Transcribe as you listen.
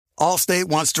Allstate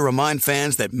wants to remind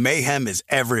fans that mayhem is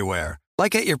everywhere,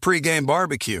 like at your pregame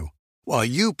barbecue. While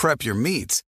you prep your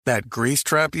meats, that grease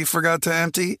trap you forgot to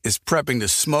empty is prepping to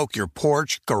smoke your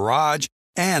porch, garage,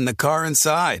 and the car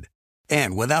inside.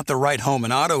 And without the right home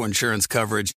and auto insurance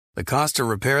coverage, the cost to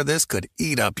repair this could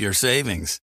eat up your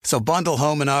savings. So bundle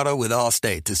home and auto with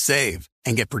Allstate to save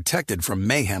and get protected from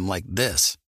mayhem like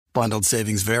this. Bundled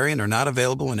savings vary and are not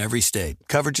available in every state.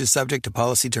 Coverage is subject to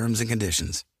policy terms and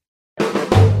conditions.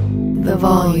 The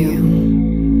volume.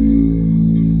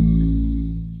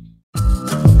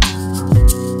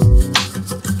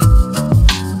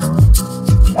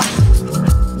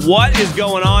 What is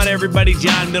going on, everybody?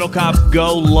 John Middlecoff,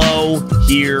 GoLow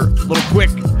here.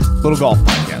 Little golf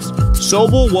podcast.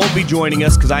 Sobel won't be joining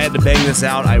us because I had to bang this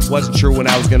out. I wasn't sure when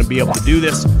I was going to be able to do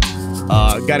this.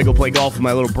 Got to go play golf with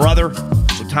my little brother,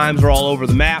 so times are all over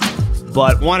the map.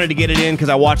 But wanted to get it in because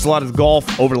I watched a lot of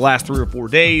golf over the last 3 or 4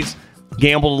 days.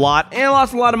 Gambled a lot and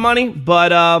lost a lot of money.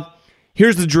 But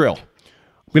here's the drill.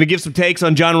 I'm going to give some takes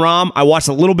on Jon Rahm. I watched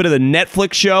a little bit of the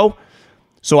Netflix show,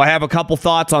 so I have a couple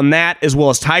thoughts on that, as well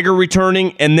as Tiger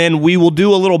returning, and then we will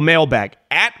do a little mailbag.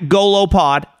 At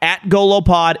GoLowPod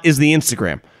is the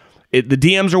Instagram. The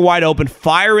DMs are wide open.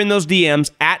 Fire in those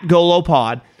DMs at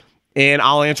GoLowPod, and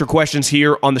I'll answer questions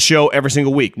here on the show every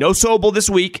single week. No Sobel this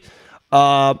week.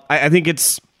 I think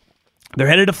they're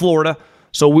headed to Florida,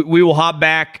 so we will hop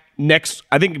back next.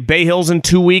 I think Bay Hill's in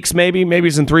 2 weeks, maybe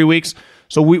it's in 3 weeks.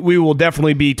 So we will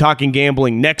definitely be talking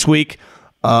gambling next week.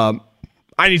 I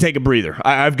need to take a breather.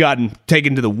 I've gotten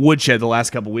taken to the woodshed the last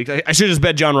couple weeks. I should just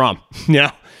bet Jon Rahm.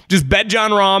 Just bet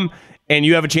Jon Rahm, and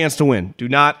you have a chance to win. Do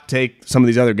not take some of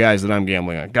these other guys that I'm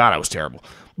gambling on. God, I was terrible.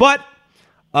 But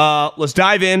let's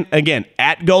dive in. Again,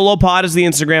 at GoLowPod is the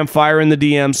Instagram. Fire in the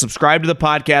DMs. Subscribe to the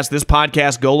podcast. This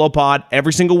podcast, GoLowPod,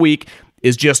 every single week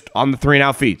is just on the 3 and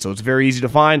Out feed. So it's very easy to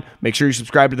find. Make sure you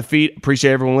subscribe to the feed.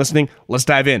 Appreciate everyone listening. Let's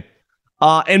dive in.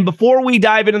 And before we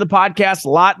dive into the podcast, a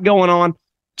lot going on.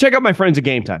 Check out my friends at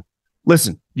Game Time.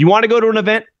 Listen, you want to go to an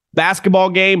event,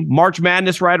 basketball game, March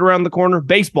Madness right around the corner,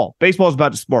 baseball. Baseball is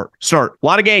about to start. A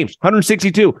lot of games,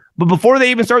 162. But before they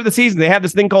even start the season, they have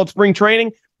this thing called spring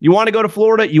training. You want to go to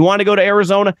Florida, you want to go to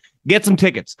Arizona, get some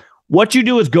tickets. What you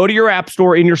do is go to your app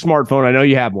store in your smartphone. I know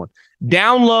you have one.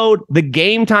 Download the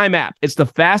Game Time app. It's the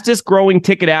fastest growing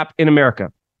ticket app in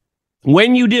America.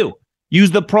 When you do,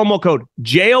 use the promo code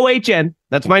JOHN,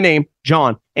 that's my name,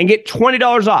 John, and get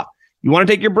 $20 off. You want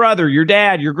to take your brother, your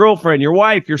dad, your girlfriend, your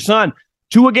wife, your son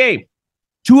to a game,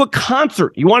 to a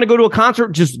concert. You want to go to a concert,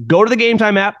 just go to the Game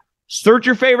Time app, search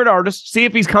your favorite artist, see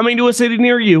if he's coming to a city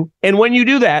near you. And when you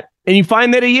do that and you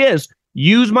find that he is,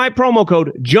 use my promo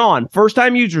code John.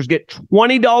 First-time users get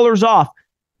 $20 off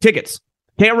tickets.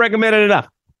 Can't recommend it enough.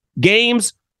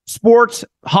 Games, sports,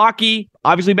 hockey,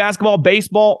 obviously basketball,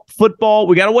 baseball, football.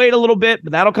 We got to wait a little bit,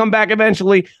 but that'll come back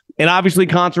eventually. And obviously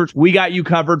concerts, we got you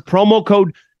covered. Promo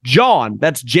code John,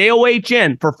 that's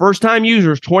JOHN, for first-time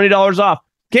users, $20 off.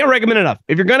 Can't recommend enough.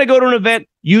 If you're going to go to an event,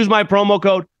 use my promo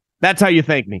code. That's how you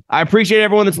thank me. I appreciate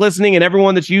everyone that's listening and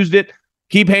everyone that's used it.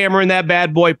 Keep hammering that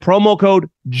bad boy. Promo code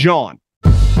John.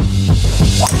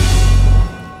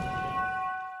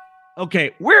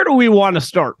 Okay, where do we want to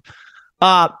start?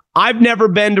 I've never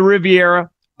been to Riviera.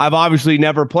 I've obviously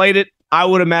never played it. I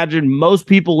would imagine most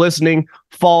people listening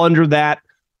fall under that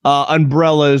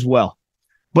umbrella as well.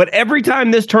 But every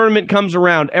time this tournament comes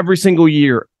around, every single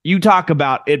year, you talk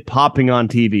about it popping on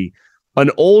TV. An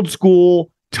old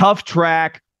school, tough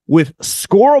track with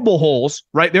scoreable holes,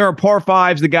 right? There are par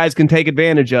fives the guys can take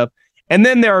advantage of. And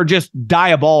then there are just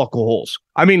diabolical holes.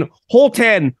 I mean, hole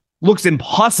 10 looks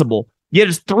impossible, yet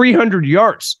it's 300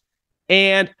 yards.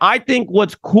 And I think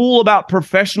what's cool about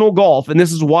professional golf, and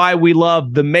this is why we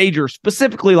love the major,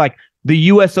 specifically like the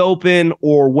US Open,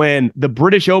 or when the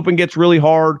British Open gets really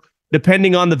hard,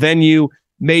 depending on the venue,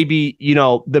 maybe,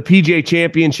 the PGA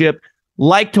Championship,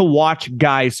 like to watch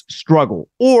guys struggle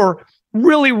or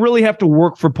really, really have to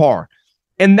work for par.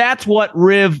 And that's what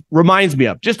Riv reminds me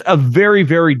of. Just a very,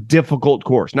 very difficult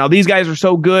course. Now, these guys are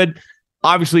so good.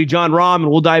 Obviously, Jon Rahm,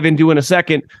 and we'll dive into in a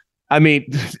second. I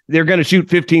mean, they're going to shoot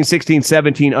 15, 16,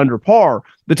 17 under par,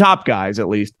 the top guys at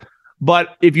least.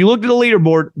 But if you looked at the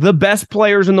leaderboard, the best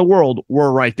players in the world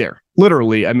were right there.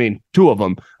 Literally, I mean, 2 of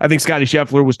them. I think Scottie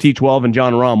Scheffler was T12 and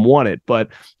Jon Rahm won it. But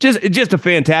just a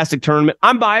fantastic tournament.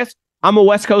 I'm biased. I'm a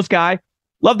West Coast guy.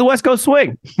 Love the West Coast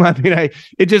swing. I mean,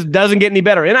 it just doesn't get any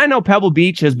better. And I know Pebble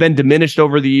Beach has been diminished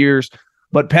over the years,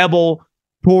 but Pebble,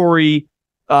 Torrey,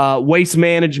 Waste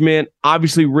Management,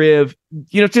 obviously Riv,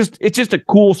 it's just a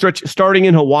cool stretch. Starting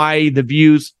in Hawaii, the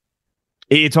views,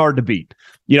 it's hard to beat.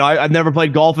 I've never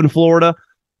played golf in Florida,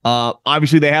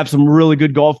 Obviously, they have some really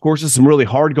good golf courses, some really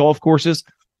hard golf courses.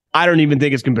 I don't even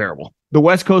think it's comparable. The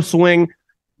West Coast swing,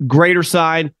 greater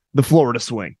side, the Florida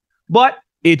swing. But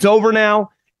it's over now,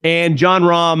 and Jon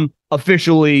Rahm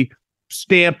officially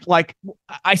stamped, like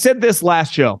I said this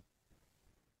last show,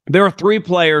 there are three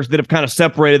players that have kind of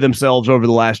separated themselves over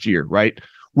the last year, right?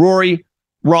 Rory,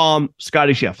 Rahm,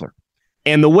 Scottie Scheffler.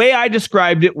 And the way I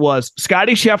described it was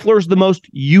Scottie Scheffler's the most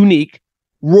unique,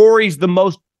 Rory's the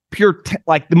most pure,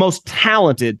 the most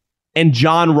talented, and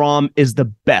Jon Rahm is the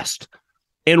best.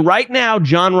 And right now,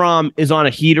 Jon Rahm is on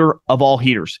a heater of all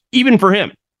heaters. Even for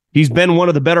him, he's been one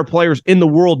of the better players in the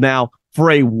world now for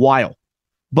a while.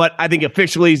 But I think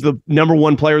officially he's the number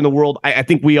one player in the world. I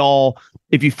think we all,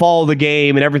 if you follow the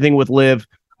game and everything with Liv,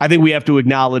 I think we have to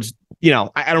acknowledge,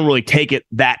 I don't really take it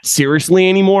that seriously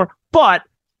anymore. But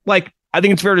I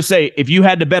think it's fair to say, if you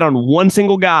had to bet on one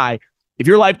single guy, if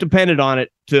your life depended on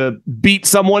it to beat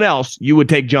someone else, you would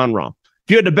take Jon Rahm.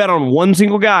 If you had to bet on one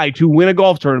single guy to win a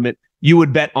golf tournament, you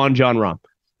would bet on Jon Rahm.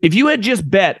 If you had just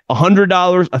bet $100,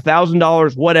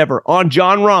 $1,000, whatever, on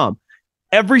Jon Rahm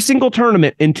every single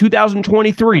tournament in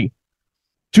 2023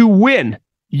 to win,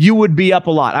 you would be up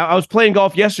a lot. I was playing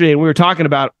golf yesterday, and we were talking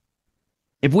about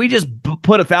if we just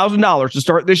put $1,000 to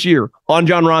start this year on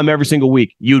Jon Rahm every single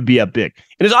week, you'd be up big.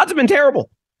 And his odds have been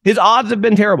terrible. His odds have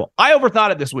been terrible. I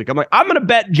overthought it this week. I'm like, I'm going to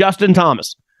bet Justin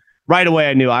Thomas. Right away,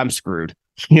 I knew I'm screwed.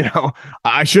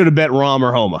 I should have bet Rahm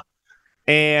or Homa.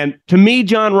 And to me,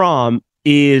 Jon Rahm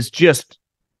is just,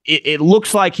 it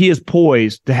looks like he is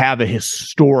poised to have a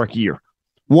historic year.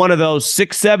 One of those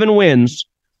 6-7 wins,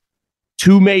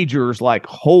 2 majors, like,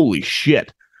 holy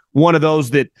shit. One of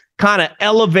those that kind of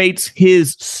elevates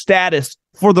his status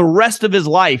for the rest of his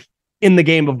life in the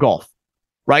game of golf,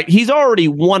 right? He's already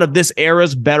one of this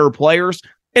era's better players,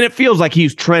 and it feels like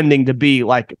he's trending to be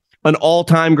like an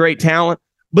all-time great talent.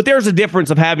 But there's a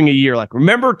difference of having a year. Like,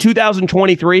 remember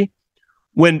 2023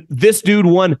 when this dude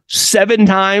won 7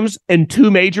 times and 2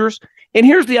 majors? And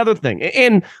here's the other thing.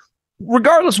 And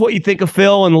regardless what you think of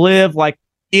Phil and Liv,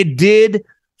 it did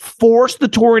force the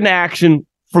tour into action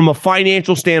from a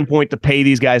financial standpoint to pay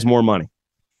these guys more money.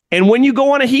 And when you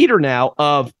go on a heater now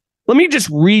let me just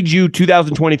read you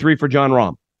 2023 for Jon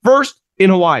Rahm. First in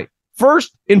Hawaii,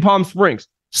 first in Palm Springs,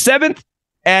 7th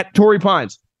at Torrey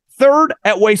Pines, 3rd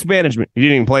at Waste Management. He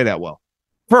didn't even play that well.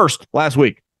 First last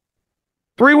week,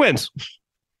 3 wins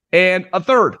and a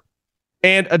 3rd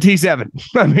and a T7.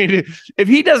 I mean, if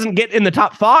he doesn't get in the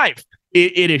top 5,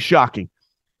 it is shocking.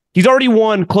 He's already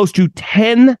won close to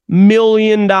 $10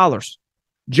 million.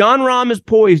 Jon Rahm is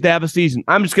poised to have a season.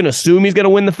 I'm just going to assume he's going to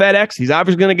win the FedEx. He's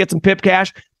obviously going to get some PIP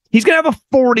cash. He's going to have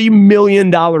a $40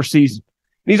 million season.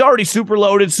 He's already super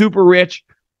loaded, super rich.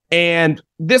 And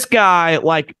this guy,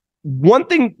 one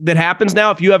thing that happens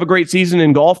now, if you have a great season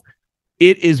in golf,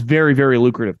 it is very, very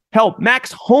lucrative. Hell,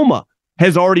 Max Homa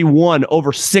has already won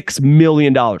over $6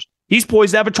 million. He's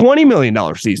poised to have a $20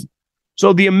 million season.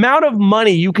 So the amount of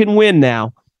money you can win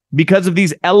now because of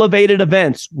these elevated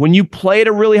events, when you play at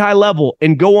a really high level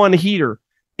and go on a heater,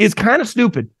 is kind of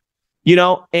stupid,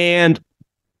 and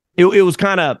it was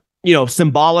kind of,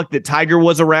 symbolic that Tiger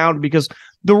was around, because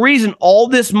the reason all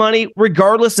this money,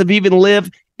 regardless of even Liv,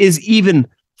 is even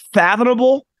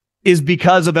fathomable is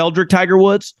because of Eldrick Tiger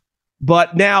Woods.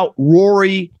 But now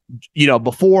Rory,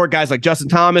 before guys like Justin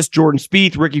Thomas, Jordan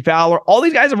Spieth, Ricky Fowler, all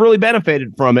these guys have really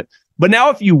benefited from it. But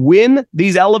now if you win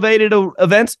these elevated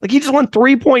events, he just won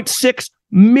 $3.6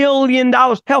 million.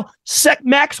 Hell,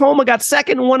 Max Homa got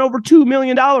second and won over $2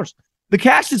 million. The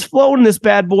cash is flowing in this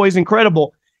bad boy is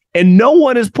incredible. And no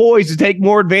one is poised to take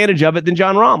more advantage of it than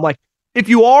Jon Rahm. If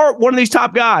you are one of these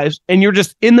top guys and you're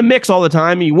just in the mix all the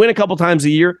time and you win a couple times a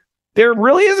year, there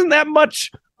really isn't that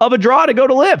much of a draw to go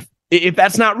to Liv if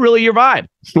that's not really your vibe,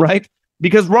 right?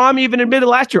 Because Rahm even admitted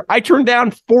last year, I turned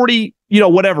down 40,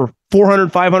 $400,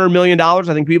 $500 million. I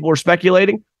think people are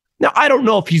speculating. Now, I don't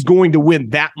know if he's going to win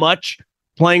that much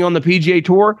playing on the PGA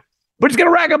Tour, but he's going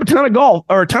to rack up a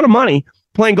ton of money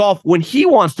playing golf when he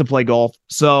wants to play golf.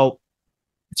 So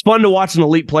it's fun to watch an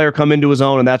elite player come into his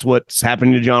own, and that's what's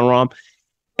happening to Jon Rahm.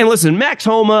 And listen, Max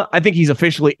Homa, I think he's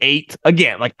officially 8th.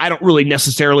 Again, I don't really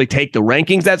necessarily take the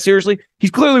rankings that seriously.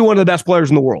 He's clearly one of the best players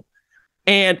in the world.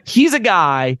 And he's a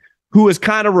guy who is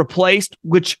kind of replaced,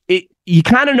 you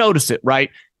kind of notice it, right?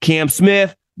 Cam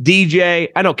Smith, DJ.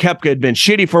 I know Koepka had been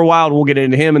shitty for a while, and we'll get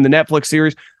into him in the Netflix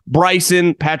series.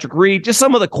 Bryson, Patrick Reed, just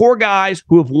some of the core guys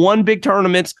who have won big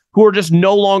tournaments who are just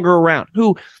no longer around,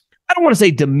 who I don't want to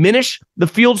say diminish the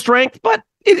field strength, but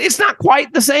it's not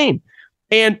quite the same.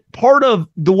 And part of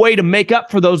the way to make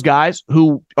up for those guys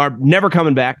who are never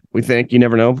coming back, we think, you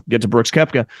never know, get to Brooks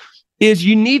Koepka, is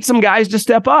you need some guys to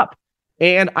step up.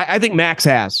 And I think Max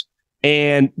has.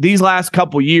 And these last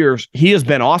couple years, he has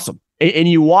been awesome. And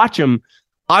you watch him,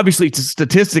 obviously,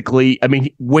 statistically, I mean,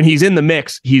 when he's in the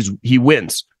mix, he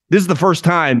wins. This is the first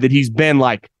time that he's been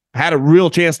had a real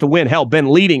chance to win. Hell, been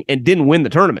leading and didn't win the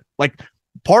tournament.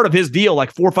 Part of his deal,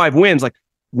 4 or 5 wins,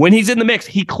 when he's in the mix,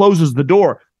 he closes the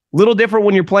door. Little different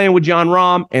when you're playing with Jon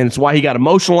Rahm, and it's why he got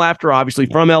emotional after, obviously,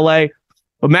 from LA.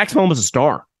 But Max Homa is a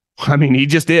star. I mean, he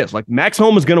just is. Max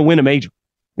Homa is going to win a major.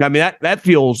 I mean, that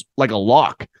feels like a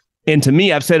lock. And to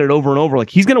me, I've said it over and over,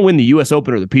 he's going to win the U.S.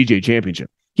 Open or the PGA Championship.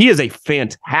 He is a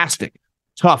fantastic,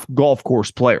 tough golf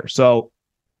course player. So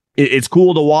it's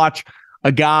cool to watch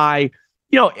a guy,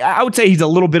 I would say he's a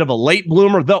little bit of a late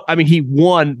bloomer, though. I mean, he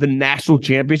won the national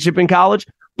championship in college,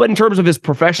 but in terms of his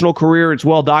professional career, it's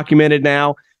well documented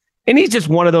now. And he's just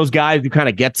one of those guys who kind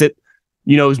of gets it,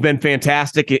 who's been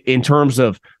fantastic in terms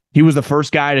of he was the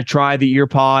first guy to try the ear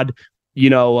pod,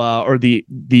 or the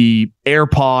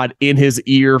AirPod in his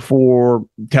ear for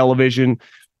television.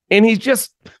 And he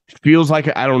just feels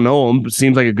like, I don't know him, but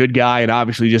seems like a good guy and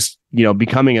obviously just,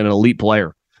 becoming an elite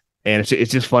player. And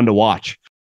it's just fun to watch.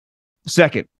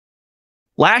 Second,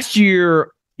 last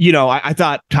year, I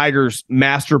thought Tiger's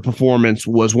master performance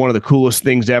was one of the coolest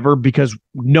things ever because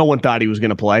no one thought he was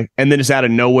going to play. And then just out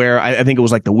of nowhere, I think it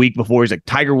was the week before, he's like,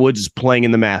 Tiger Woods is playing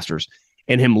in the Masters,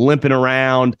 and him limping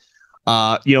around,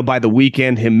 by the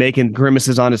weekend, him making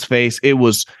grimaces on his face. It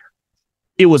was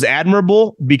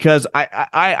admirable because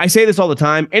I say this all the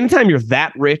time. Anytime you're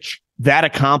that rich, that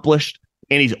accomplished,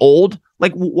 and he's old,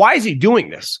 why is he doing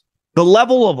this? The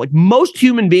level of most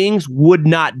human beings would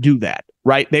not do that,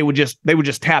 right? They would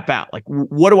just tap out.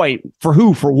 For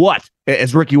who, for what?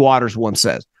 As Ricky Waters once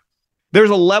says. There's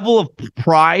a level of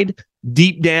pride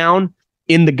deep down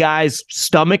in the guy's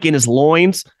stomach, in his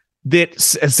loins, that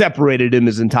separated him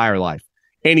his entire life.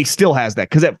 And he still has that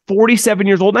because at 47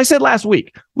 years old, and I said last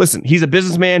week, listen, he's a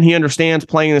businessman. He understands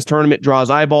playing in this tournament, draws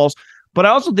eyeballs. But I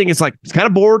also think it's he's kind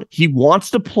of bored. He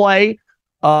wants to play,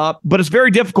 but it's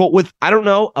very difficult with, I don't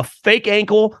know, a fake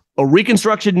ankle, a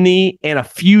reconstruction knee, and a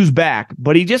fused back.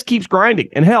 But he just keeps grinding.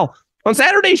 And hell, on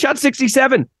Saturday, he shot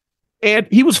 67. And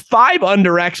he was 5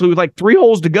 under, actually, with 3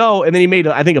 holes to go. And then he made,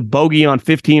 I think, a bogey on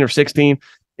 15 or 16.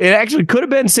 It actually could have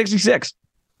been 66.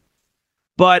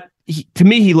 But to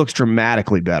me, he looks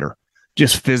dramatically better,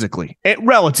 just physically,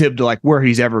 relative to where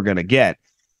he's ever going to get.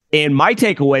 And my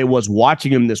takeaway was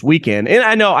watching him this weekend.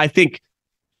 And I think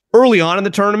early on in the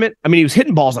tournament, I mean, he was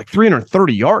hitting balls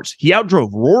 330 yards. He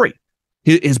outdrove Rory.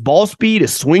 His ball speed,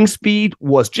 his swing speed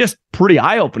was just pretty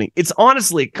eye-opening. It's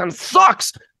honestly, it kind of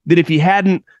sucks that if he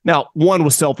hadn't, now one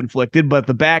was self-inflicted, but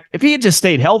the back, if he had just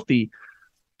stayed healthy,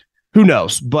 who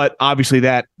knows? But obviously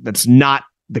that's not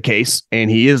the case,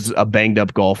 and he is a banged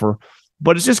up golfer,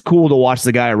 but it's just cool to watch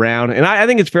the guy around. And I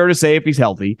think it's fair to say if he's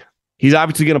healthy, he's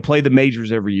obviously going to play the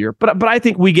majors every year, but I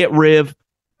think we get Riv.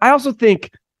 I also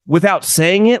think, without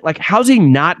saying it, how's he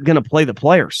not going to play the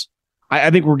players?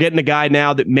 I think we're getting a guy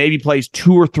now that maybe plays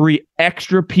 2 or 3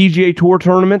 extra PGA Tour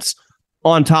tournaments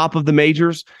on top of the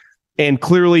majors, and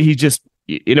clearly he's just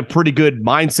in a pretty good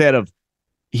mindset of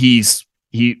he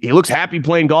looks happy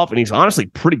playing golf, and he's honestly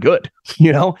pretty good.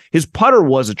 His putter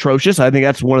was atrocious. I think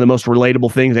that's one of the most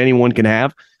relatable things anyone can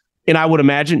have. And I would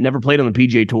imagine never played on the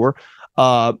PGA Tour.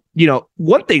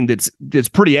 One thing that's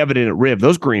pretty evident at Riv,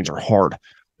 those greens are hard.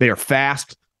 They are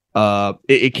fast.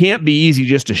 It can't be easy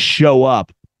just to show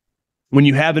up when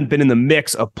you haven't been in the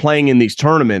mix of playing in these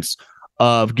tournaments,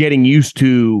 of getting used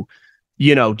to,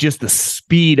 just the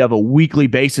speed of a weekly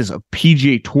basis of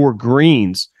PGA Tour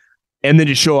greens, and then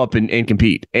just show up and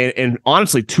compete. And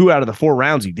honestly, 2 out of the 4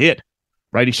 rounds he did,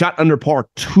 right? He shot under par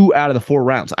 2 out of the 4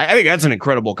 rounds. I think that's an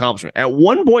incredible accomplishment. At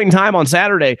one point in time on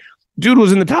Saturday, dude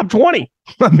was in the top 20.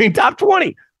 I mean, top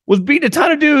 20, was beating a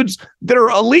ton of dudes that are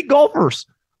elite golfers.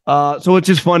 So it's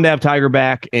just fun to have Tiger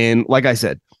back. And like I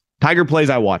said, Tiger plays,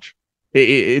 I watch.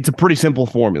 It's a pretty simple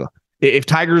formula. If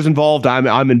Tiger's involved,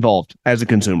 I'm involved as a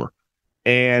consumer.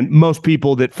 And most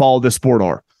people that follow this sport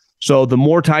are. So the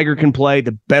more Tiger can play,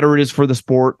 the better it is for the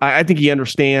sport. I think he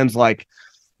understands,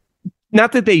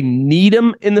 not that they need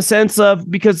him in the sense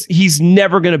of, because he's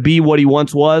never going to be what he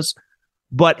once was,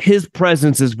 but his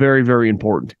presence is very, very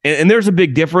important. And there's a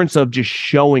big difference of just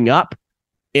showing up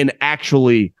and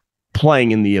actually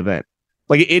playing in the event.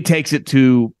 It takes it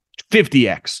to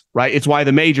 50x, right? It's why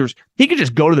the majors, he could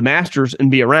just go to the Masters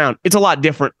and be around. It's a lot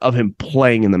different of him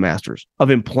playing in the Masters, of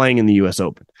him playing in the U.S.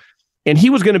 Open. And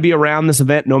he was going to be around this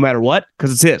event no matter what,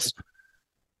 because it's his.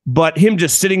 But him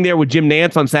just sitting there with Jim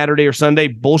Nantz on Saturday or Sunday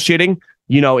bullshitting,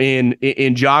 in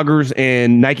joggers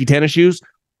and Nike tennis shoes,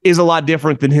 is a lot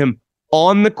different than him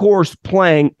on the course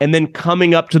playing and then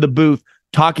coming up to the booth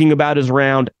talking about his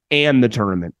round and the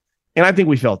tournament. And I think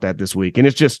we felt that this week. And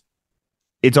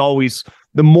it's always,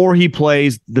 the more he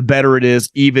plays, the better it is,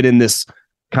 even in this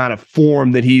kind of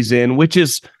form that he's in, which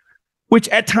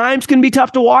at times can be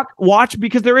tough to watch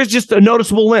because there is just a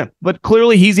noticeable limp. But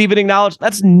clearly he's even acknowledged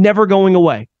that's never going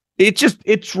away.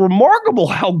 It's remarkable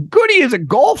how good he is at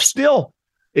golf still.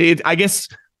 I guess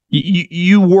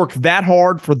you work that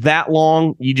hard for that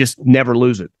long, you just never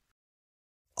lose it.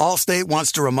 Allstate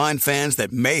wants to remind fans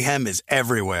that mayhem is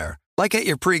everywhere, like at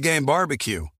your pregame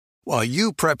barbecue. While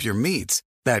you prep your meats,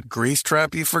 that grease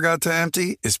trap you forgot to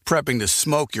empty is prepping to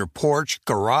smoke your porch,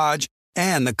 garage,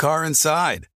 and the car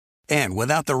inside. And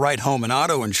without the right home and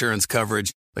auto insurance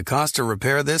coverage, the cost to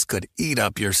repair this could eat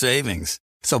up your savings.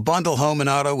 So bundle home and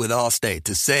auto with Allstate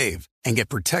to save and get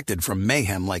protected from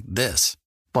mayhem like this.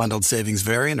 Bundled savings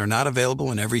vary and are not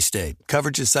available in every state.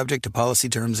 Coverage is subject to policy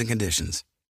terms and conditions.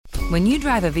 When you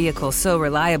drive a vehicle so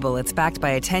reliable it's backed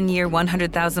by a 10-year,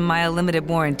 100,000-mile limited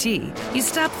warranty, you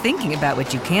stop thinking about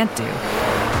what you can't do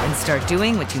and start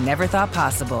doing what you never thought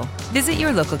possible. Visit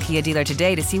your local Kia dealer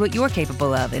today to see what you're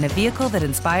capable of in a vehicle that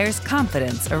inspires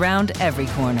confidence around every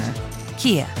corner.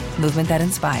 Kia, movement that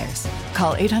inspires.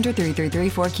 Call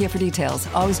 800-333-4KIA for details.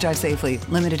 Always drive safely.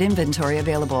 Limited inventory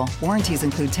available. Warranties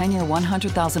include 10-year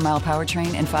 100,000-mile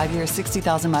powertrain and 5-year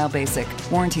 60,000-mile basic.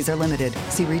 Warranties are limited.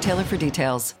 See retailer for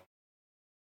details.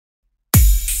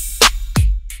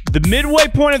 The midway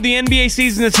point of the NBA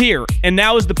season is here, and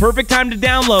now is the perfect time to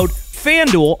download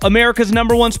FanDuel, America's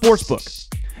 #1 sportsbook.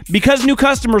 Because new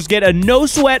customers get a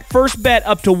no-sweat first bet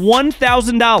up to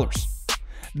 $1,000.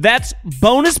 That's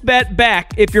bonus bet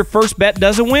back if your first bet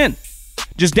doesn't win.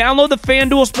 Just download the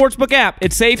FanDuel Sportsbook app.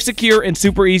 It's safe, secure, and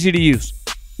super easy to use.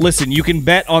 Listen, you can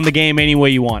bet on the game any way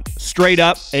you want. Straight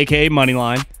up, aka money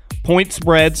line, point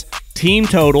spreads, team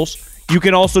totals. You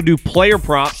can also do player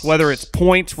props, whether it's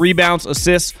points, rebounds,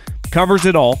 assists, covers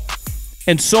it all.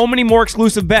 And so many more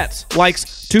exclusive bets, like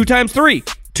 2x3,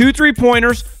 2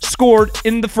 3-pointers scored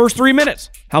in the first 3 minutes.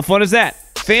 How fun is that?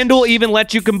 FanDuel even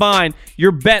lets you combine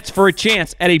your bets for a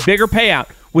chance at a bigger payout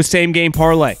with same-game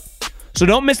parlay. So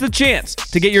don't miss the chance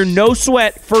to get your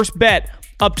no-sweat first bet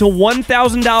up to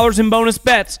 $1,000 in bonus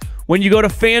bets when you go to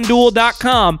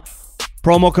FanDuel.com,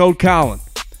 promo code Colin.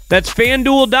 That's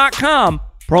FanDuel.com,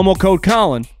 promo code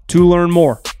Colin to learn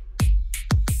more.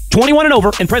 21 and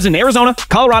over and present in Arizona,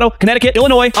 Colorado, Connecticut,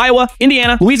 Illinois, Iowa,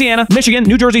 Indiana, Louisiana, Michigan,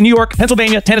 New Jersey, New York,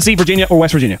 Pennsylvania, Tennessee, Virginia, or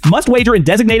West Virginia. Must wager in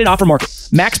designated offer market.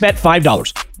 Max bet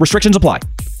 $5. Restrictions apply.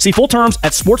 See full terms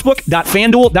at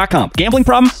sportsbook.fanduel.com. Gambling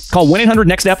problem? Call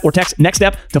 1-800-NEXT-STEP or text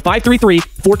NEXT-STEP to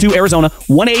 533-42 Arizona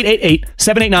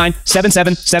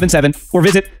 1-888-789-7777 or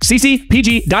visit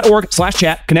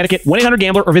ccpg.org/chat Connecticut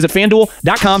 1-800-GAMBLER or visit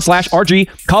fanduel.com/RG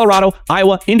Colorado,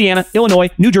 Iowa, Indiana,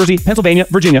 Illinois, New Jersey, Pennsylvania,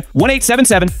 Virginia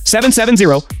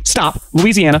 1-877-770-STOP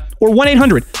Louisiana or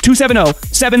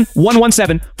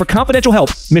 1-800-270-7117 for confidential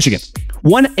help Michigan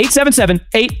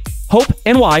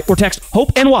 1-877-8-HOPE-NY or text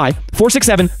HOPE-NY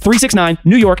 467-369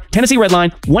 New York, Tennessee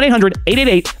Redline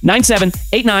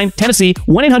 1-800-888-9789 Tennessee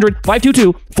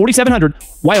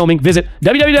 1-800-522-4700 Wyoming. Visit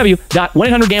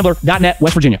www.1800gambler.net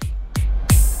West Virginia.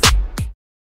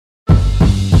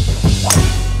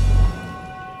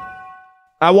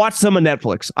 I watched some of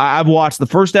Netflix. I've watched the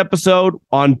first episode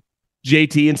on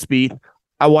JT and Spieth.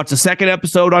 I watched the second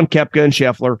episode on Koepka and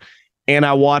Scheffler. And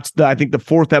I watched, the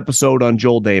fourth episode on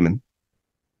Joel Damon.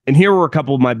 And here were a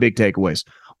couple of my big takeaways.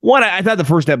 One, I thought the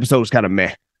first episode was kind of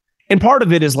meh. And part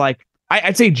of it is like,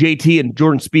 I'd say JT and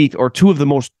Jordan Spieth are two of the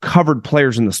most covered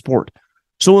players in the sport.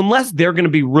 So unless they're going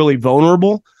to be really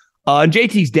vulnerable, and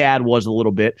JT's dad was a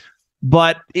little bit,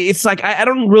 but it's like, I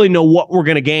don't really know what we're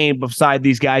going to gain beside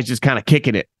these guys just kind of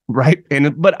kicking it, right?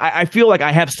 But I feel like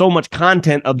I have so much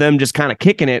content of them just kind of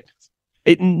kicking it.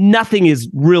 Nothing is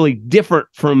really different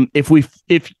from if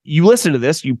you listen to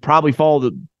this, you probably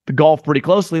follow the golf pretty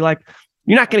closely. Like,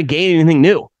 you're not going to gain anything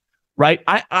new, right?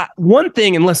 One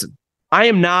thing, and listen, I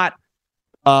am not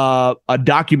a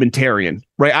documentarian,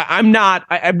 right? I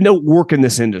have no work in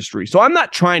this industry, so I'm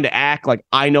not trying to act like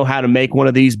I know how to make one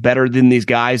of these better than these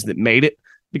guys that made it,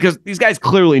 because these guys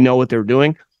clearly know what they're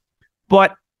doing.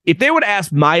 But if they would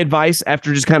ask my advice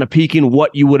after just kind of peeking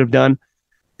what you would have done.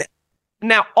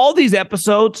 Now, all these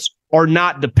episodes are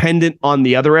not dependent on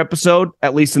the other episode,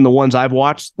 at least in the ones I've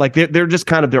watched. Like, they're just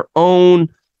kind of their own,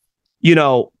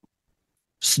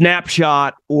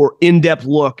 snapshot or in-depth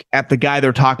look at the guy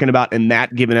they're talking about in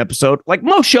that given episode. Like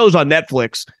most shows on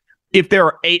Netflix, if there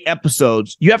are 8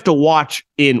 episodes, you have to watch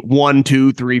in 1,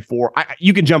 2, 3, 4.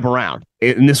 You can jump around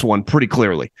in this one pretty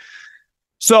clearly.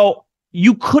 So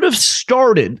you could have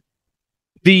started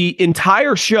the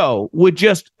entire show would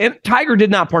just, and Tiger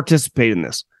did not participate in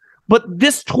this, but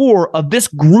this tour of this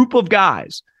group of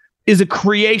guys is a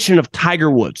creation of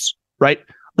Tiger Woods, right?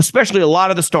 Especially a lot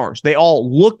of the stars. They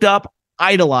all looked up,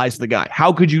 idolized the guy.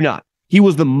 How could you not? He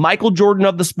was the Michael Jordan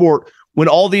of the sport when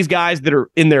all these guys that are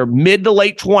in their mid to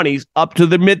late 20s up to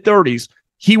the mid 30s,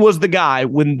 he was the guy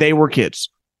when they were kids.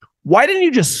 Why didn't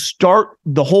you just start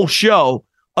the whole show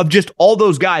of just all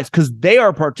those guys, because they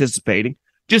are participating,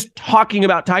 just talking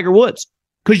about Tiger Woods?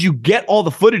 Because you get all the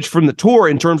footage from the tour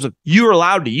in terms of you're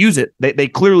allowed to use it. They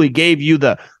clearly gave you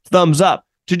the thumbs up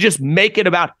to just make it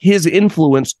about his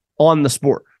influence on the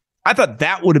sport. I thought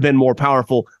that would have been more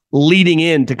powerful leading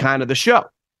into kind of the show.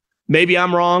 Maybe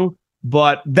I'm wrong,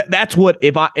 but that's what,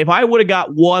 if I would have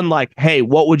got one like, hey,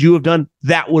 what would you have done?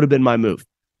 That would have been my move.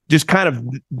 Just kind of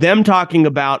them talking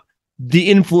about the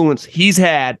influence he's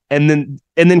had and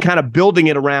then kind of building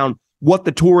it around what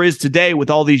the tour is today with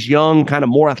all these young, kind of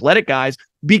more athletic guys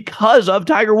because of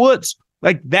Tiger Woods.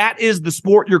 Like, that is the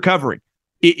sport you're covering.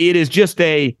 It is just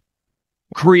a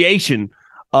creation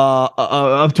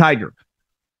of Tiger.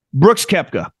 Brooks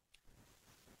Koepka.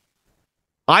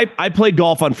 I played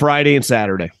golf on Friday and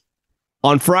Saturday.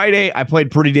 On Friday, I played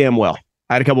pretty damn well.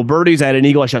 I had a couple birdies. I had an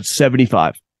eagle. I shot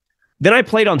 75. Then I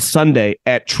played on Sunday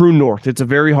at True North. It's a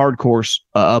very hard course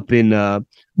up in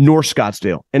North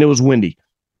Scottsdale, and it was windy.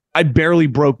 I barely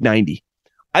broke 90.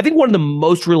 I think one of the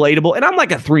most relatable, and I'm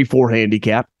like a 3-4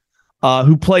 handicap,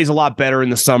 who plays a lot better in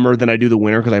the summer than I do the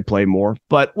winter because I play more.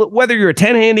 But whether you're a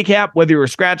 10 handicap, whether you're a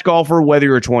scratch golfer, whether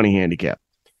you're a 20 handicap,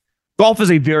 golf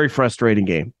is a very frustrating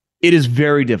game. It is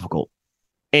very difficult.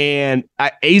 And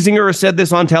Azinger has said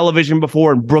this on television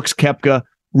before, and Brooks Koepka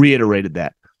reiterated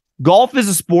that. Golf is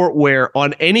a sport where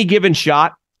on any given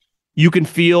shot, you can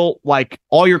feel like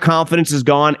all your confidence is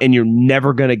gone and you're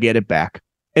never going to get it back.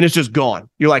 And it's just gone.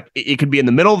 You're like, it could be in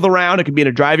the middle of the round. It could be in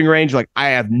a driving range. You're like, I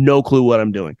have no clue what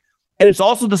I'm doing. And it's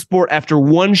also the sport after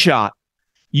one shot,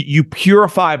 you pure a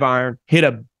 5-iron, hit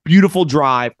a beautiful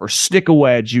drive or stick a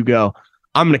wedge. You go,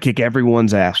 I'm going to kick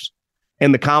everyone's ass.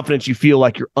 And the confidence, you feel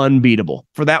like you're unbeatable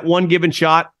for that one given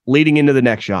shot leading into the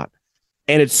next shot.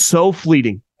 And it's so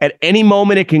fleeting. At any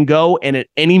moment it can go, and at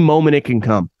any moment it can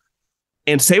come.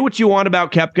 And say what you want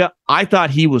about Koepka, I thought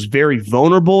he was very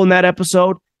vulnerable in that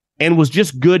episode and was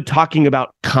just good talking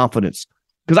about confidence.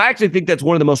 Because I actually think that's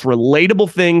one of the most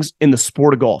relatable things in the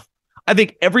sport of golf. I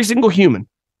think every single human,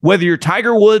 whether you're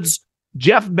Tiger Woods,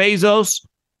 Jeff Bezos,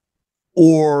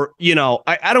 or,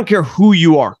 I don't care who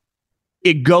you are,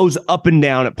 it goes up and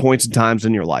down at points and times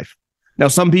in your life. Now,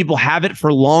 some people have it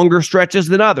for longer stretches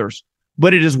than others,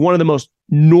 but it is one of the most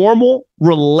normal,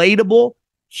 relatable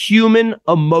human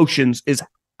emotions is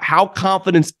how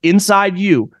confidence inside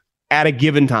you at a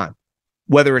given time,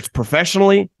 whether it's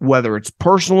professionally, whether it's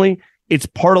personally, it's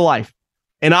part of life.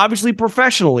 And obviously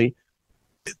professionally,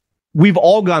 we've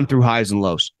all gone through highs and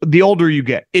lows. The older you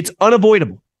get, it's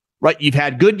unavoidable, right? You've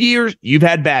had good years, you've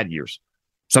had bad years.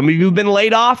 Some of you have been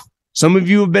laid off. Some of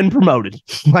you have been promoted.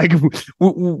 Like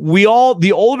we all,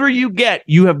 the older you get,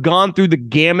 you have gone through the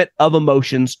gamut of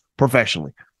emotions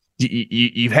professionally.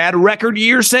 You've had record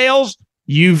year sales.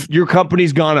 Your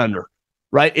company's gone under,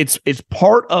 right? It's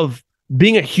part of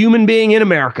being a human being in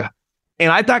America.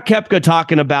 And I thought Koepka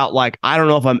talking about like, I don't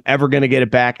know if I'm ever going to get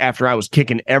it back after I was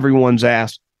kicking everyone's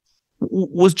ass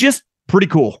was just pretty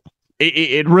cool.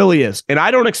 It really is. And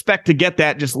I don't expect to get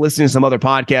that just listening to some other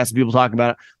podcasts and people talking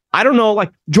about it. I don't know, like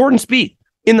Jordan Spieth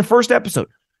in the first episode.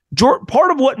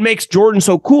 Part of what makes Jordan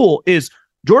so cool is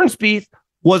Jordan Spieth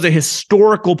was a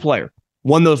historical player.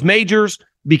 Won those majors,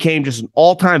 became just an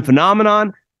all-time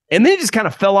phenomenon, and then he just kind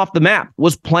of fell off the map,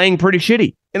 was playing pretty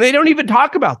shitty. And they don't even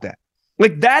talk about that.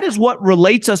 Like, that is what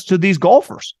relates us to these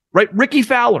golfers, right? Ricky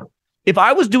Fowler. If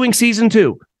I was doing season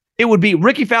 2, it would be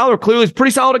Ricky Fowler clearly is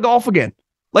pretty solid at golf again.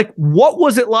 Like, what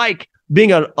was it like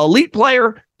being an elite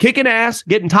player, kicking ass,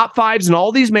 getting top 5s in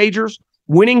all these majors,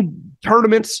 winning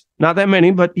tournaments, not that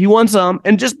many, but he won some,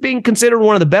 and just being considered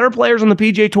one of the better players on the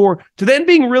PGA Tour, to then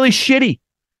being really shitty?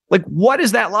 Like, what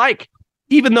is that like?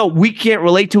 Even though we can't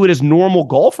relate to it as normal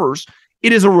golfers,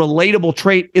 it is a relatable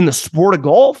trait in the sport of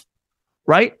golf,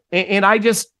 right? And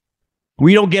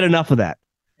we don't get enough of that.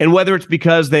 And whether it's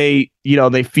because they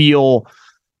feel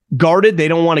guarded, they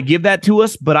don't want to give that to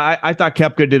us, but I thought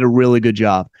Koepka did a really good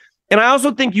job. And I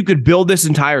also think you could build this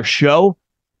entire show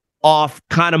off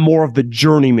kind of more of the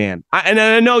journeyman. And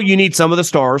I know you need some of the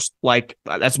stars. Like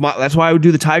that's why I would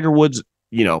do the Tiger Woods,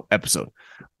 episode.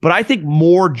 But I think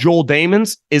more Joel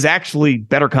Damon's is actually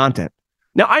better content.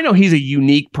 Now, I know he's a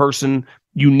unique person,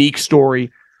 unique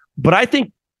story, but I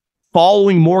think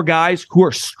following more guys who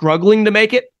are struggling to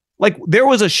make it, Like there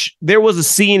was a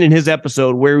scene in his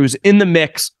episode where he was in the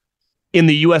mix in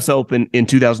the U.S. Open in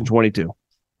 2022.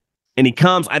 And he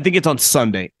comes, I think it's on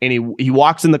Sunday, and he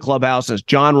walks in the clubhouse as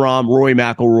John Rahm, Rory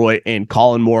McIlroy, and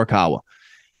Colin Morikawa.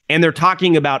 And they're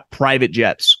talking about private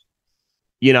jets,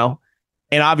 you know?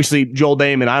 And obviously Joel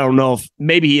Damon, I don't know if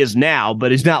maybe he is now,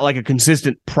 but he's not like a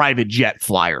consistent private jet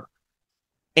flyer.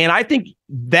 And I think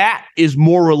that is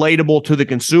more relatable to the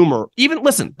consumer. Even,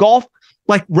 listen, golf,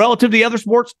 like relative to the other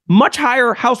sports, much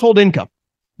higher household income.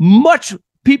 Much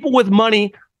people with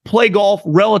money play golf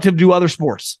relative to other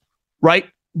sports, right?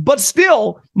 But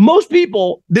still, most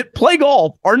people that play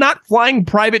golf are not flying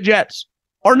private jets,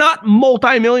 are not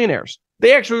multimillionaires.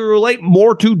 They actually relate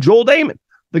more to Joel Damon,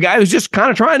 the guy who's just kind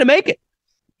of trying to make it.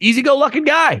 Easy-go-lucky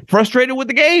guy, frustrated with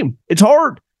the game. It's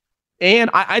hard. And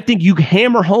I think you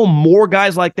hammer home more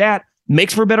guys like that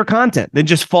makes for better content than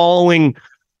just following,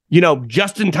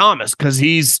 Justin Thomas because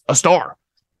he's a star.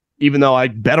 Even though I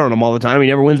bet on him all the time, he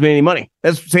never wins me any money.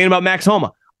 That's saying about Max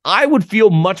Homa. I would feel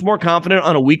much more confident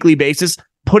on a weekly basis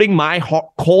putting my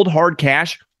cold, hard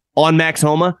cash on Max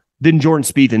Homa than Jordan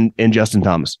Spieth and Justin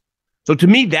Thomas. So to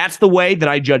me, that's the way that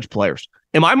I judge players.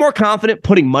 Am I more confident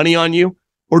putting money on you?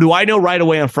 Or do I know right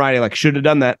away on Friday, like, should have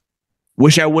done that?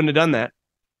 Wish I wouldn't have done that.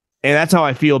 And that's how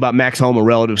I feel about Max Homa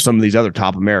relative to some of these other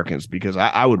top Americans, because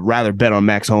I would rather bet on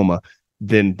Max Homa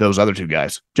than those other two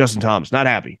guys. Justin Thomas, not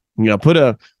happy.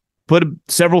 Put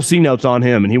several C notes on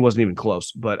him, and he wasn't even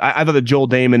close. But I thought the Joel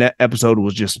Damon episode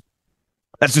was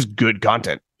that's just good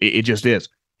content. It just is.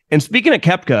 And speaking of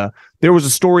Koepka, there was a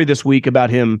story this week about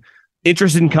him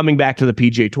interested in coming back to the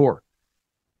PGA Tour.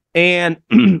 And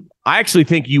I actually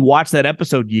think you watch that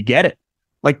episode, you get it.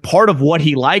 Like part of what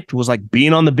he liked was like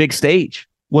being on the big stage,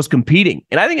 was competing.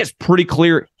 And I think it's pretty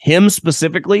clear him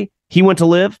specifically, he went to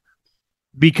live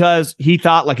because he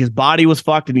thought like his body was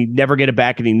fucked and he'd never get it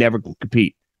back and he'd never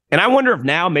compete. And I wonder if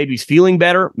now maybe he's feeling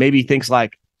better. Maybe he thinks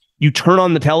like you turn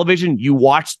on the television, you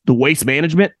watch the Waste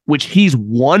Management, which he's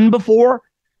won before,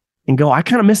 and go, I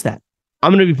kind of miss that.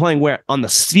 I'm going to be playing where? On the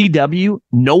CW.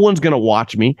 No one's going to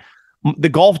watch me. The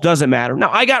golf doesn't matter.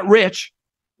 Now, I got rich,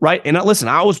 right? And listen,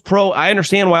 I was pro. I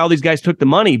understand why all these guys took the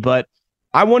money, but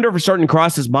I wonder if it's starting to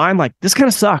cross his mind, like, this kind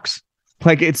of sucks.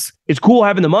 Like, it's cool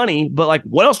having the money, but like,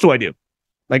 what else do I do?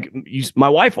 Like, my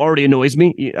wife already annoys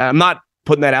me. I'm not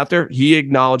putting that out there. He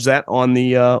acknowledged that on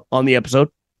the episode.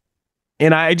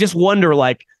 And I just wonder,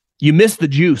 like, you missed the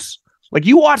juice. Like,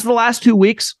 you watched the last 2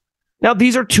 weeks. Now,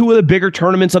 these are two of the bigger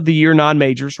tournaments of the year,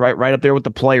 non-majors, right? Right up there with the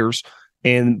Players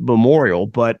and Memorial,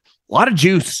 but a lot of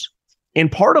juice.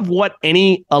 And part of what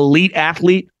any elite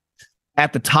athlete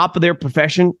at the top of their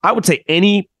profession, I would say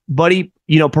anybody,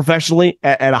 professionally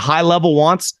at a high level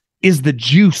wants, is the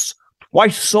juice. Why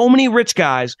so many rich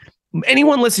guys,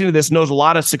 anyone listening to this knows a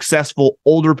lot of successful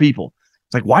older people.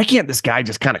 It's like, why can't this guy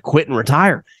just kind of quit and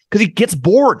retire? Because he gets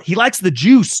bored. He likes the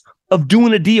juice of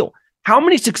doing a deal. How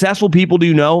many successful people do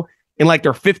you know in like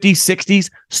their 50s, 60s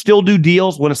still do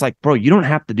deals when it's like, bro, you don't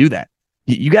have to do that.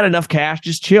 You got enough cash,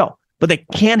 just chill. But they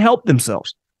can't help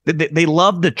themselves. They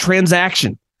love the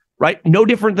transaction, right? No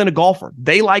different than a golfer.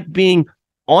 They like being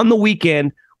on the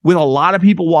weekend with a lot of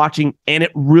people watching and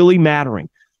it really mattering.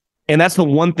 And that's the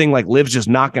one thing like Liv's just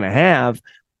not going to have.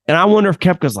 And I wonder if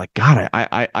Koepka's like, God,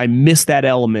 I miss that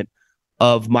element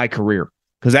of my career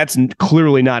because that's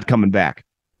clearly not coming back.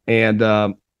 And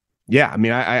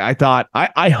I thought,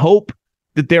 I hope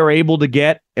that they're able to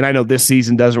get, and I know this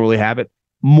season doesn't really have it,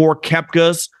 more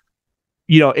Koepka's.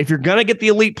 If you're going to get the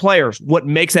elite players, what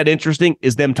makes that interesting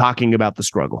is them talking about the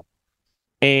struggle.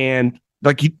 And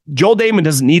like Joel Damon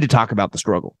doesn't need to talk about the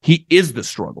struggle. He is the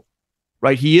struggle,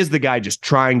 right? He is the guy just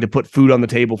trying to put food on the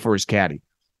table for his caddy.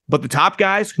 But the top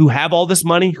guys who have all this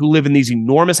money, who live in these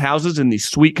enormous houses in these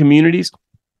sweet communities,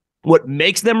 what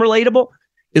makes them relatable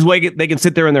is they can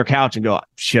sit there on their couch and go,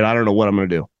 shit, I don't know what I'm going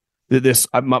to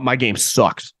do. My game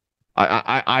sucks.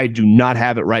 I do not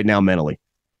have it right now mentally.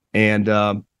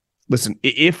 And listen,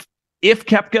 if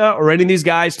Koepka or any of these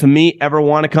guys, to me, ever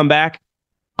want to come back,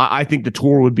 I think the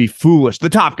tour would be foolish. The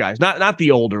top guys, not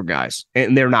the older guys,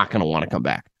 and they're not going to want to come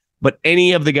back. But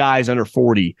any of the guys under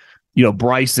 40,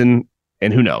 Bryson,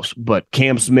 and who knows, but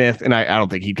Cam Smith, and I don't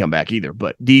think he'd come back either,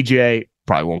 but DJ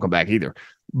probably won't come back either.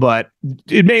 But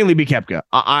it'd mainly be Koepka.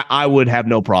 I would have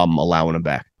no problem allowing him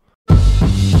back.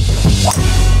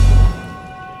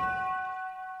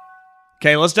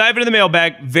 Okay, let's dive into the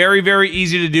mailbag. Very, very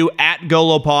easy to do. At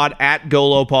GoLowPod. At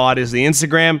GoLowPod is the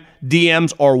Instagram.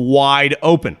 DMs are wide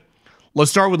open. Let's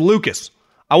start with Lucas.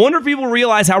 I wonder if people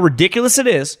realize how ridiculous it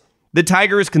is that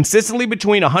Tiger is consistently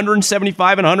between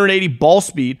 175 and 180 ball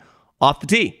speed off the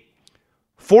tee.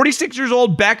 46 years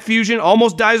old, back fusion,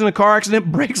 almost dies in a car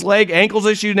accident, breaks leg, ankles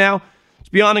issue now. It's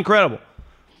beyond incredible.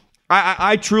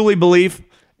 I truly believe,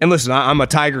 and listen, I'm a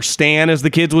Tiger stan, as the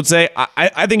kids would say.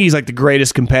 I think he's like the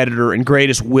greatest competitor and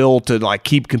greatest will to like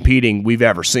keep competing we've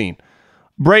ever seen.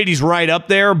 Brady's right up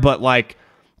there, but like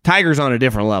Tiger's on a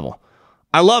different level.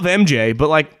 I love MJ, but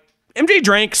like MJ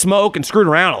drank, smoked, and screwed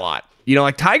around a lot. You know,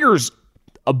 like Tiger's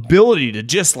ability to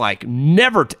just like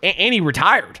never, and he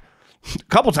retired a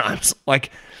couple times.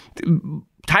 Like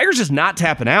Tiger's just not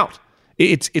tapping out.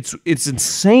 It's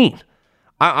insane.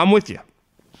 I'm with you.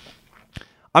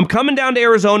 I'm coming down to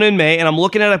Arizona in May, and I'm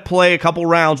looking at play a couple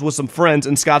rounds with some friends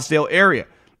in Scottsdale area.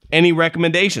 Any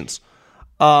recommendations?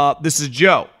 This is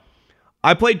Joe.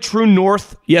 I played True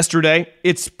North yesterday.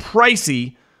 It's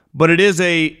pricey, but it is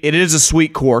a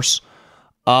sweet course.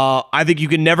 I think you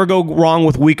can never go wrong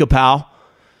with Weekapow.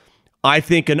 I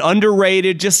think an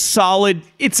underrated, just solid,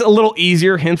 it's a little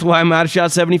easier, hence why I'm out of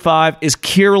shot 75, is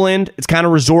Kierland. It's kind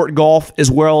of resort golf, as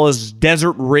well as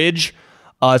Desert Ridge.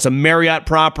 It's a Marriott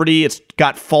property. It's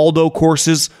got Faldo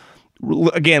courses.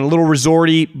 Again, a little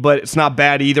resorty, but it's not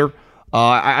bad either.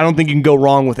 I don't think you can go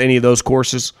wrong with any of those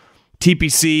courses.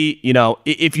 TPC, you know,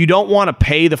 if you don't want to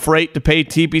pay the freight to pay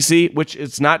TPC, which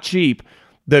it's not cheap,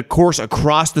 the course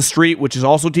across the street, which is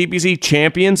also TPC,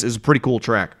 Champions, is a pretty cool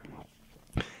track.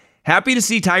 Happy to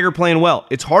see Tiger playing well.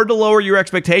 It's hard to lower your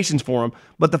expectations for him,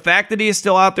 but the fact that he is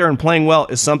still out there and playing well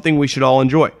is something we should all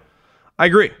enjoy. I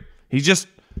agree. He's just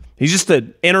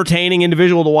an entertaining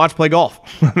individual to watch play golf.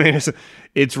 I mean,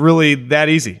 it's really that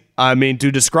easy. I mean,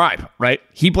 to describe, right?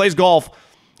 He plays golf.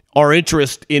 Our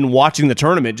interest in watching the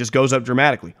tournament just goes up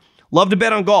dramatically. Love to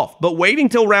bet on golf, but waiting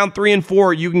till round 3 and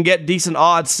 4, you can get decent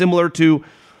odds similar to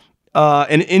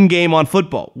an in-game on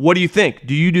football. What do you think?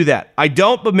 Do you do that? I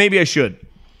don't, but maybe I should.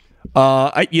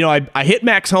 I hit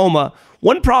Max Homa.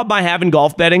 One problem I have in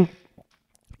golf betting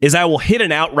is I will hit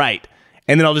an outright,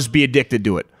 and then I'll just be addicted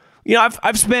to it. You know,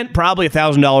 I've spent probably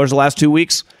 $1,000 the last 2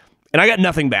 weeks, and I got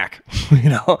nothing back. You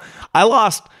know, I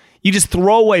lost. You just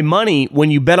throw away money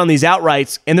when you bet on these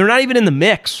outrights, and they're not even in the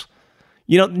mix.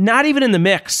 You know, not even in the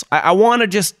mix. I want to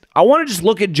just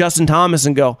look at Justin Thomas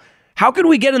and go, how can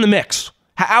we get in the mix?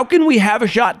 How can we have a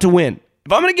shot to win?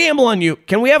 If I'm going to gamble on you,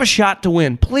 can we have a shot to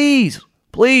win? Please,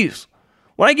 please.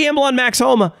 When I gamble on Max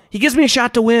Homa, he gives me a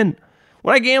shot to win.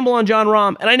 When I gamble on John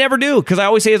Rahm, and I never do because I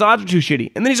always say his odds are too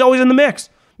shitty, and then he's always in the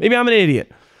mix. Maybe I'm an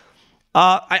idiot.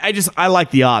 I like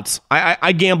the odds.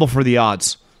 I gamble for the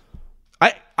odds.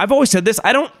 I've always said this.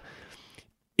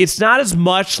 It's not as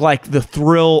much like the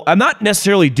thrill. I'm not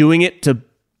necessarily doing it to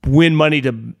win money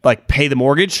to like pay the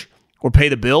mortgage or pay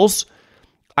the bills.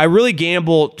 I really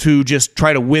gamble to just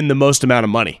try to win the most amount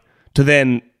of money to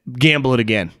then gamble it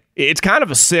again. It's kind of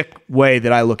a sick way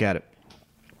that I look at it.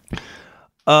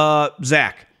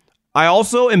 Zach, I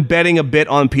also am betting a bit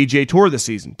on PGA Tour this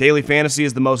season. Daily Fantasy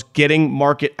is the most getting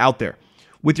market out there.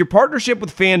 With your partnership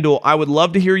with FanDuel, I would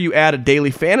love to hear you add a daily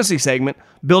fantasy segment,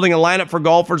 building a lineup for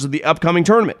golfers of the upcoming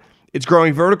tournament. It's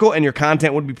growing vertical, and your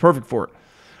content would be perfect for it.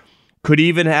 Could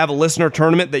even have a listener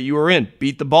tournament that you are in.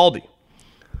 Beat the Baldy.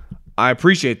 I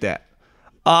appreciate that.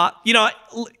 I'm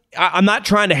not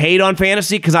trying to hate on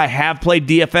fantasy because I have played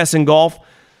DFS in golf.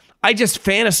 I just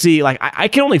fantasy, like I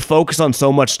can only focus on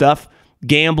so much stuff.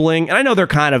 Gambling, and I know they're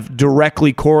kind of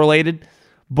directly correlated,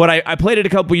 but I played it a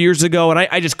couple years ago, and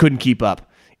I just couldn't keep up.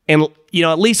 And, you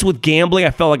know, at least with gambling, I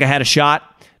felt like I had a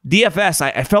shot. DFS,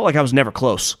 I felt like I was never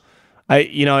close.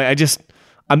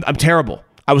 I'm terrible.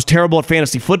 I was terrible at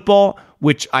fantasy football,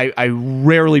 which I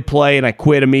rarely play, and I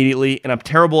quit immediately, and I'm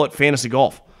terrible at fantasy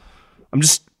golf.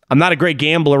 I'm not a great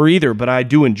gambler either, but I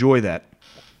do enjoy that.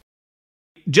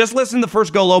 Just listen to the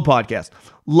first GoLow podcast.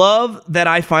 Love that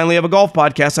I finally have a golf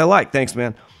podcast I like. Thanks,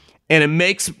 man. And it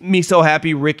makes me so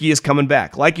happy Ricky is coming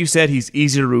back. Like you said, he's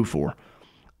easy to root for.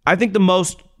 I think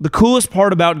the coolest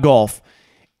part about golf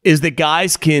is that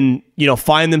guys can,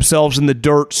 find themselves in the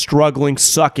dirt, struggling,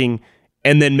 sucking,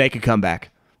 and then make a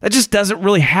comeback. That just doesn't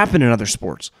really happen in other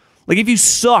sports. Like if you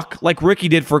suck like Ricky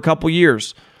did for a couple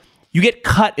years, you get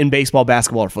cut in baseball,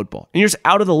 basketball, or football, and you're just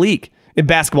out of the league. In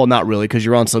basketball, not really, because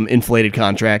you're on some inflated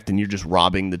contract and you're just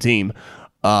robbing the team.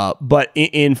 But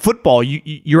in football,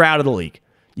 you're out of the league.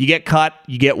 You get cut,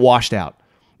 you get washed out.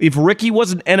 If Ricky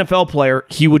was an NFL player,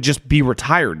 he would just be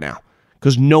retired now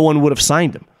because no one would have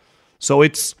signed him. So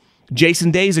it's Jason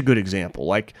Day's a good example.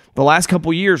 Like the last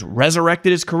couple years,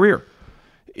 resurrected his career.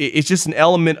 It's just an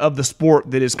element of the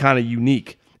sport that is kind of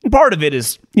unique. And part of it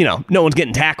is, no one's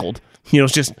getting tackled.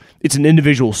 It's an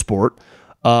individual sport,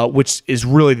 which is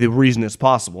really the reason it's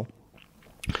possible.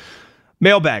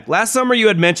 Mailbag. Last summer you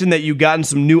had mentioned that you gotten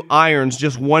some new irons.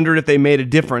 Just wondered if they made a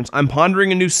difference. I'm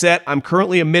pondering a new set. I'm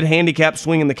currently a mid-handicap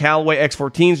swinging the Callaway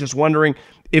X14s. Just wondering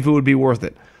if it would be worth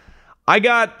it. I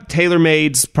got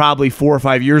TaylorMade's probably 4 or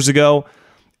 5 years ago.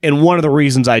 And one of the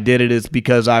reasons I did it is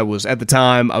because I was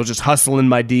just hustling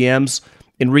my DMs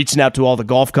and reaching out to all the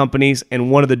golf companies.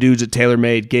 And one of the dudes at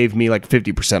TaylorMade gave me like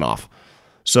 50% off.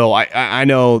 So I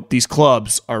know these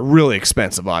clubs are really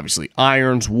expensive, obviously.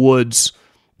 Irons, woods,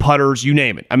 putters, you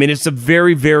name it. I mean, it's a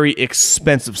very, very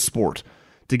expensive sport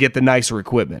to get the nicer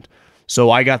equipment. So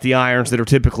I got the irons that are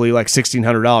typically like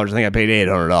 $1,600. I think I paid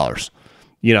 $800.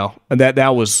 And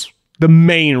that was the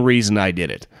main reason I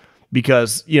did it,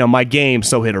 because my game's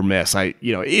so hit or miss.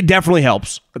 It definitely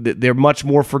helps. They're much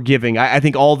more forgiving. I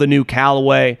think all the new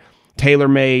Callaway,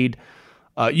 TaylorMade,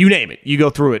 you name it, you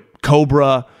go through it.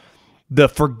 Cobra. The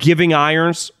forgiving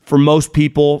irons for most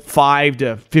people, 5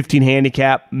 to 15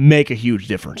 handicap, make a huge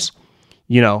difference.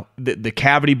 The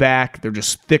cavity back, they're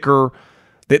just thicker.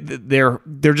 They're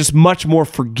just much more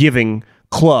forgiving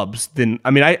clubs than.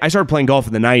 I mean, I started playing golf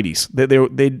in the 90s.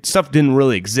 They stuff didn't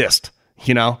really exist.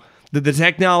 The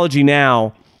technology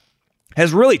now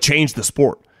has really changed the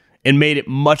sport and made it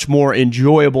much more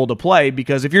enjoyable to play,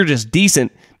 because if you're just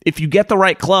decent, if you get the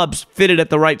right clubs fitted at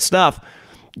the right stuff,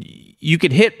 you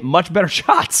could hit much better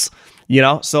shots,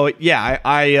 So, yeah,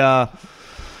 I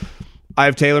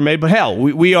have TaylorMade. But, hell,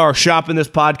 we are shopping this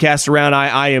podcast around.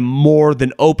 I am more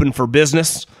than open for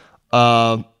business.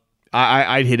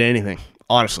 I'd hit anything,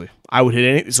 honestly. I would hit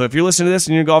anything. So if you're listening to this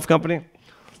and you're a golf company,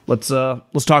 let's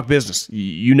talk business.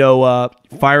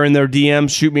 Fire in their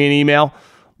DMs, shoot me an email.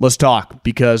 Let's talk,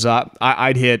 because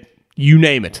I'd hit you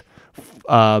name it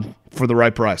for the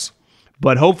right price.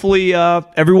 But hopefully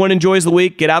everyone enjoys the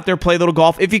week. Get out there, play a little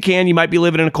golf. If you can, you might be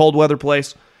living in a cold weather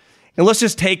place. And let's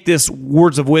just take this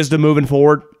words of wisdom moving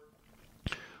forward.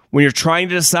 When you're trying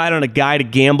to decide on a guy to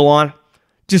gamble on,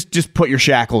 just put your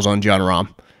shackles on Jon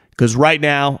Rahm. Because right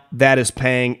now, that is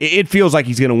paying. It feels like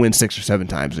he's going to win 6 or 7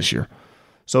 times this year.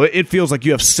 So it feels like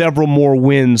you have several more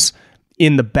wins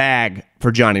in the bag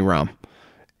for Johnny Rahm.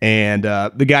 And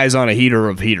the guy's on a heater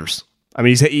of heaters. I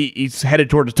mean, he's headed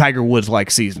toward a Tiger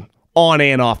Woods-like season, on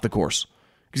and off the course.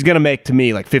 He's going to make, to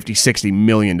me, like $50-60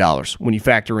 million when you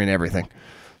factor in everything.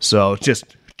 So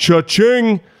just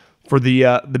cha-ching for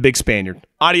the big Spaniard.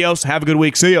 Adios. Have a good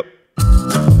week. See ya.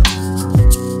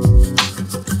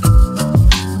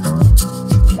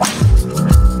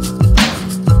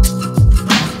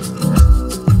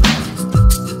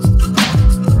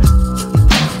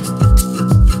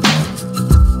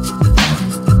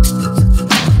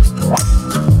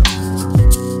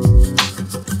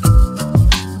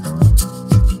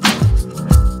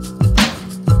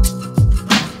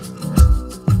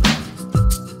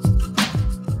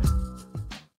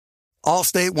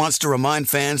 Allstate wants to remind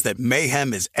fans that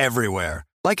mayhem is everywhere,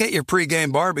 like at your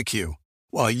pregame barbecue.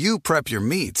 While you prep your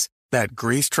meats, that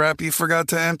grease trap you forgot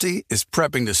to empty is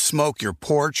prepping to smoke your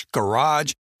porch,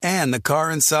 garage, and the car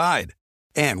inside.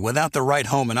 And without the right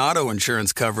home and auto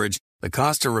insurance coverage, the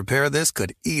cost to repair this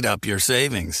could eat up your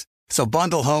savings. So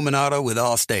bundle home and auto with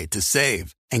Allstate to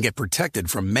save and get protected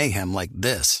from mayhem like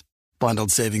this.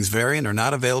 Bundled savings vary and are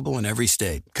not available in every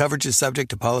state. Coverage is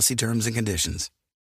subject to policy terms and conditions.